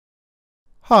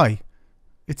Hi,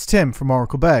 it's Tim from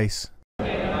ORACLE-BASE.com.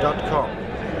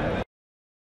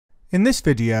 In this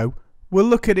video, we'll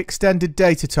look at extended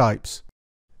data types.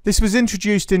 This was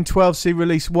introduced in 12c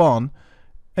Release 1,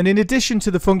 and in addition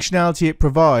to the functionality it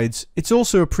provides, it's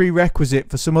also a prerequisite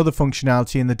for some other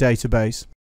functionality in the database.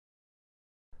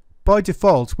 By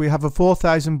default, we have a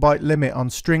 4000 byte limit on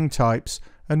string types,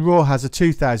 and raw has a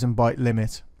 2000 byte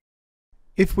limit.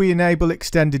 If we enable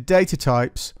extended data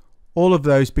types, all of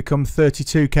those become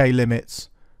 32k limits.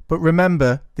 But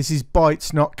remember, this is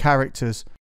bytes, not characters.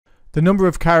 The number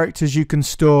of characters you can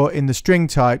store in the string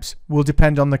types will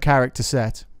depend on the character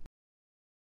set.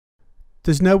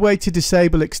 There's no way to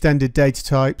disable extended data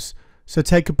types, so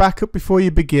take a backup before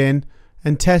you begin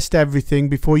and test everything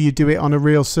before you do it on a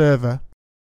real server.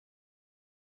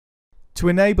 To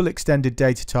enable extended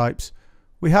data types,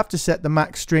 we have to set the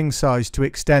max string size to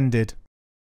extended.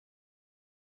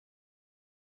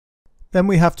 Then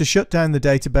we have to shut down the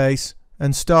database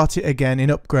and start it again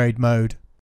in upgrade mode.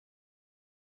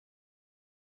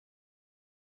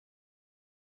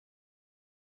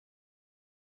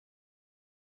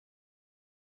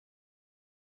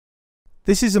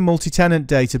 This is a multi-tenant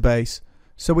database,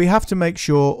 so we have to make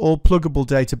sure all pluggable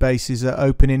databases are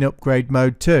open in upgrade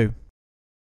mode too.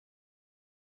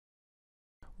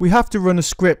 We have to run a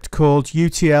script called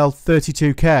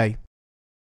UTL-32k.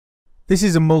 This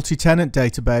is a multi-tenant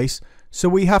database, so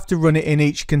we have to run it in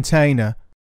each container.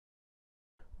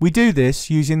 We do this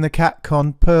using the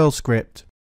catcon Perl script.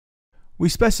 We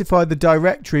specify the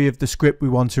directory of the script we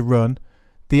want to run,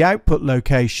 the output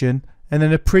location, and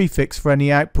then a prefix for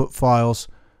any output files,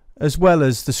 as well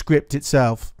as the script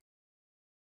itself.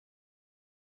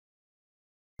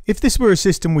 If this were a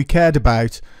system we cared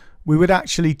about, we would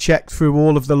actually check through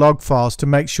all of the log files to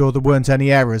make sure there weren't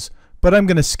any errors, but I'm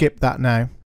going to skip that now.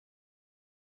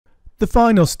 The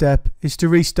final step is to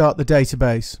restart the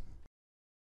database.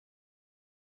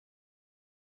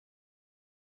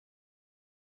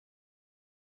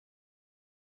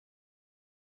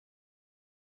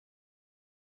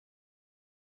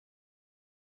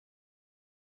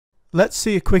 Let's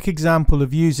see a quick example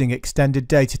of using extended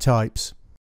data types.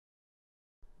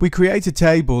 We create a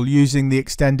table using the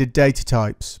extended data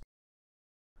types.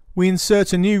 We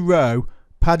insert a new row,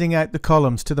 padding out the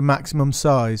columns to the maximum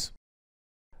size,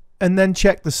 and then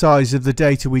check the size of the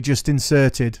data we just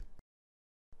inserted.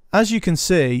 As you can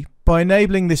see, by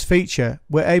enabling this feature,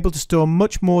 we're able to store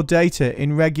much more data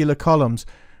in regular columns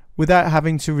without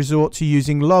having to resort to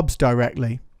using lobs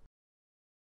directly.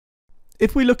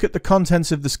 If we look at the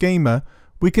contents of the schema,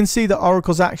 we can see that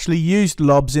Oracle's actually used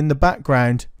lobs in the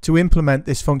background to implement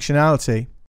this functionality.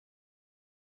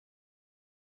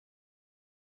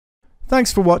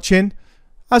 Thanks for watching.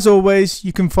 As always,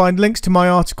 you can find links to my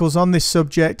articles on this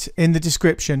subject in the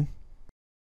description.